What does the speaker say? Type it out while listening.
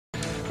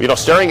You know,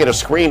 staring at a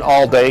screen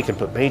all day can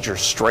put major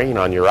strain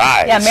on your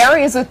eyes. Yeah,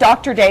 Mary is with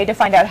Dr. Day to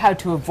find out how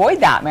to avoid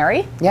that.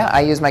 Mary? Yeah,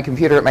 I use my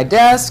computer at my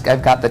desk.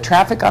 I've got the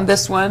traffic on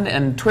this one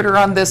and Twitter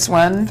on this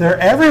one. They're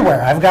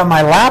everywhere. I've got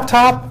my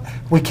laptop.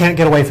 We can't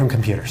get away from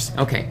computers.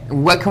 Okay,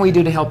 what can we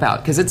do to help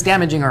out? Because it's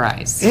damaging our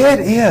eyes. It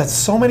is.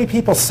 So many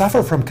people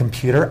suffer from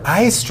computer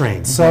eye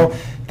strain. So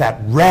that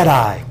red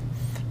eye,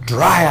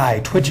 dry eye,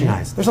 twitching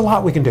eyes, there's a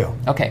lot we can do.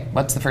 Okay,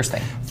 what's the first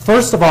thing?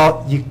 First of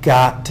all, you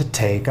got to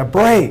take a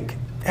break.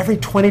 Every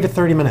 20 to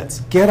 30 minutes,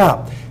 get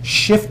up,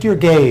 shift your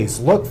gaze,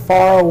 look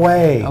far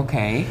away.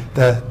 Okay.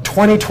 The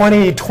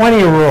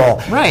 20-20-20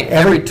 rule. Right,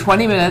 every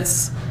 20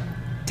 minutes,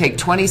 take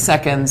 20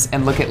 seconds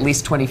and look at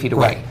least 20 feet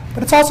away. Right.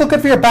 But it's also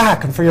good for your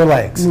back and for your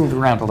legs. Move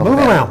around a little bit.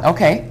 Move around.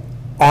 Okay.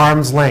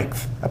 Arm's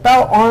length.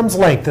 About arm's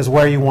length is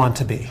where you want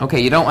to be. Okay,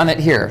 you don't want it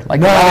here.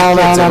 Like No, a lot of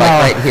kids no, are no.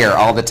 like right here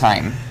all the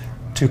time.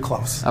 Too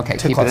close. Okay,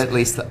 Too keep close. it at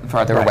least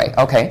farther Right. away.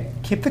 Okay.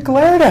 Keep the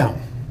glare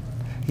down.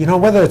 You know,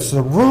 whether it's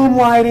the room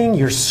lighting,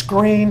 your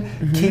screen,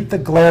 keep the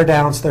glare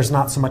down so there's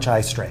not so much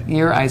eye strain.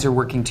 Your eyes are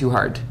working too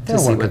hard to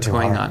see what's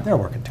going on. They're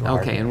working too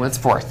hard. Okay, and what's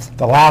fourth?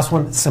 The last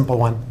one, simple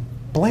one,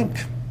 blink.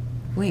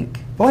 Blink.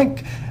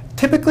 Blink.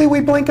 Typically we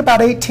blink about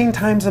 18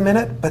 times a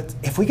minute, but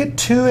if we get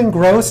too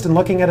engrossed in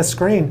looking at a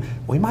screen,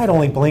 we might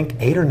only blink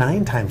 8 or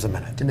 9 times a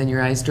minute. And then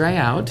your eyes dry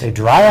out. They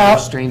dry You're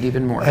out. strained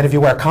even more. And if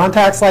you wear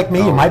contacts like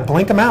me, you might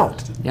blink them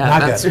out. Yeah,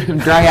 Not that's good.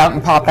 dry out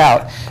and pop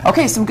out.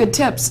 Okay, some good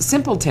tips,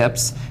 simple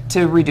tips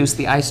to reduce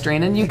the eye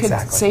strain, and you could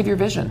Exactly. save your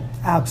vision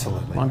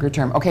Absolutely. longer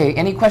term. Okay,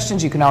 any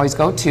questions, you can always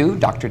go to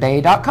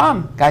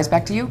drday.com. Guys,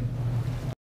 back to you.